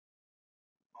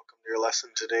Welcome to your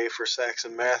lesson today for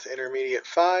Saxon Math Intermediate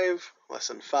 5,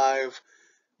 Lesson 5,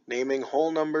 Naming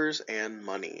Whole Numbers and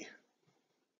Money.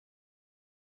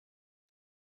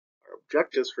 Our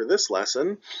objectives for this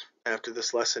lesson: after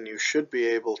this lesson you should be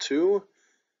able to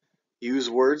use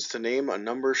words to name a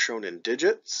number shown in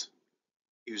digits,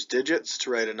 use digits to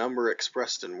write a number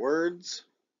expressed in words,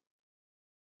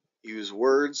 use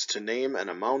words to name an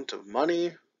amount of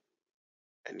money,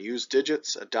 and use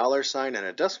digits, a dollar sign, and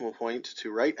a decimal point to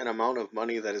write an amount of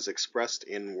money that is expressed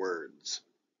in words.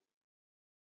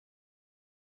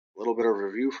 A little bit of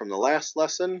review from the last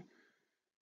lesson.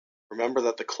 Remember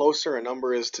that the closer a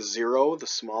number is to 0, the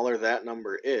smaller that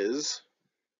number is.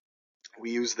 We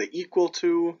use the equal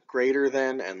to, greater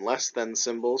than, and less than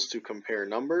symbols to compare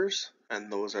numbers,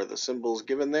 and those are the symbols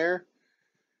given there.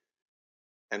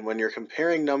 And when you're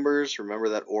comparing numbers, remember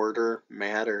that order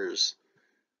matters.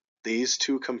 These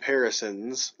two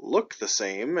comparisons look the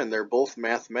same, and they're both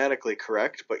mathematically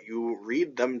correct, but you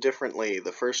read them differently.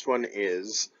 The first one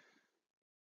is,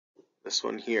 this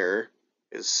one here,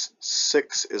 is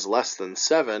 6 is less than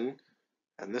 7,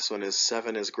 and this one is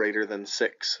 7 is greater than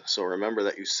 6. So remember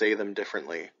that you say them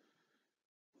differently.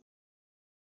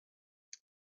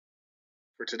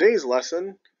 For today's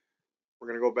lesson, we're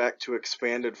going to go back to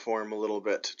expanded form a little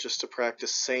bit, just to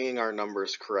practice saying our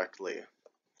numbers correctly.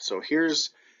 So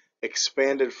here's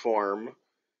expanded form,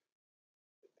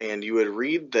 and you would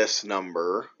read this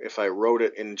number, if I wrote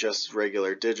it in just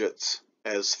regular digits,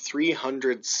 as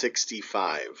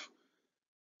 365.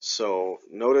 So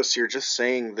notice you're just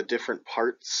saying the different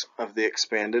parts of the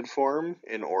expanded form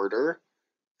in order.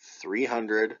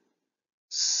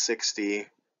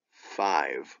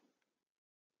 365.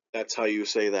 That's how you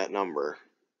say that number.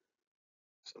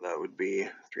 So that would be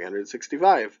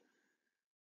 365.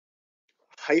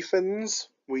 Hyphens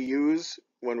we use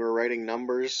when we're writing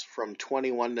numbers from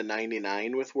 21 to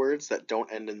 99 with words that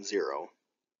don't end in 0.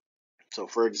 So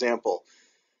for example,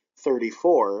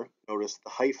 34, notice the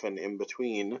hyphen in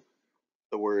between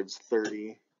the words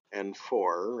 30 and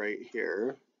 4 right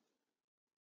here.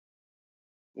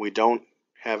 We don't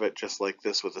have it just like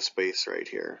this with a space right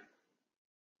here.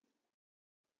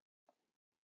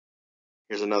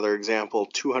 Here's another example,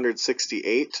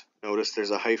 268. Notice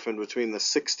there's a hyphen between the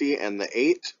 60 and the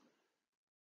 8,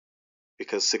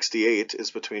 because 68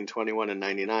 is between 21 and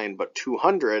 99, but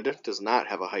 200 does not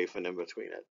have a hyphen in between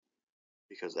it,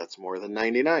 because that's more than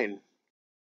 99.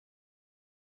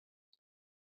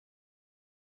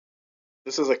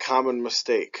 This is a common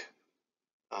mistake.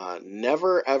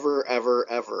 Never, ever, ever,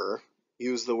 ever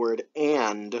use the word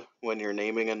and when you're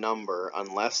naming a number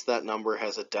unless that number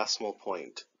has a decimal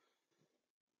point.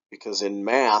 Because in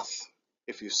math,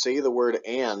 if you say the word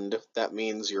and, that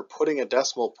means you're putting a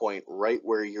decimal point right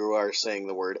where you are saying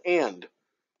the word and.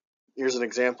 Here's an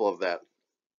example of that.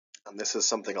 And this is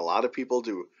something a lot of people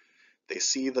do. They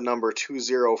see the number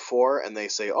 204 and they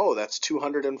say, oh, that's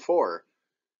 204.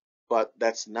 But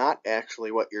that's not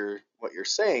actually what you're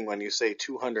saying when you say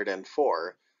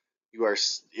 204.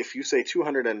 If you say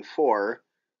 204,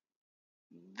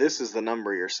 this is the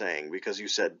number you're saying, because you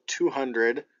said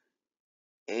 200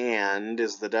 and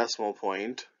is the decimal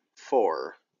point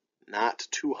 4, not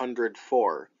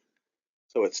 204.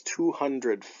 So it's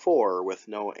 204 with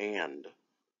no and.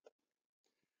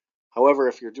 However,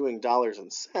 if you're doing dollars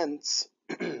and cents,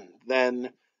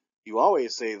 then you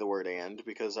always say the word and,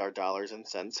 because our dollars and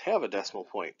cents have a decimal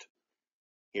point.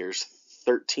 Here's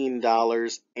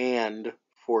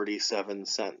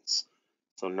 $13.47.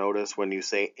 So notice when you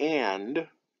say and,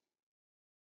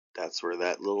 that's where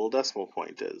that little decimal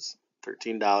point is,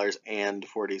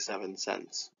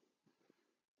 $13.47.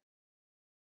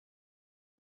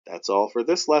 That's all for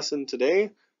this lesson today.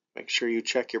 Make sure you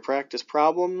check your practice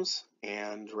problems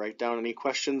and write down any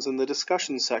questions in the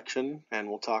discussion section, and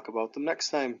we'll talk about them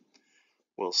next time.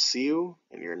 We'll see you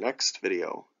in your next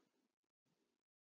video.